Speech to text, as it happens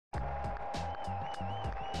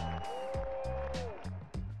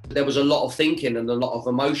there was a lot of thinking and a lot of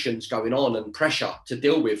emotions going on and pressure to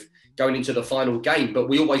deal with going into the final game. But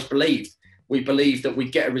we always believed that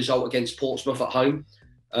we'd get a result against Portsmouth at home.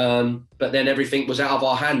 But then everything was out of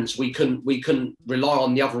our hands. We couldn't rely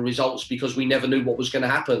on the other results because we never knew what was going to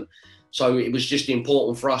happen. So it was just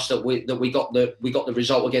important for us that we got the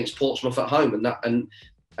result against Portsmouth at home,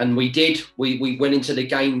 and we did. We went into the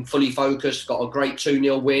game fully focused, got a great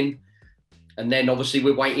 2-0 win, and then obviously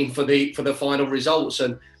we're waiting for the final results.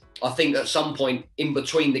 And I think at some point in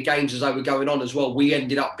between the games as they were going on as well, we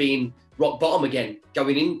ended up being rock bottom again,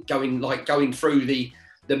 going through the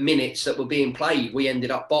minutes that were being played. We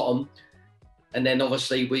ended up bottom, and then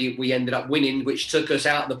obviously we ended up winning, which took us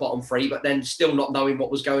out of the bottom three, but then still not knowing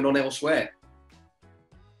what was going on elsewhere.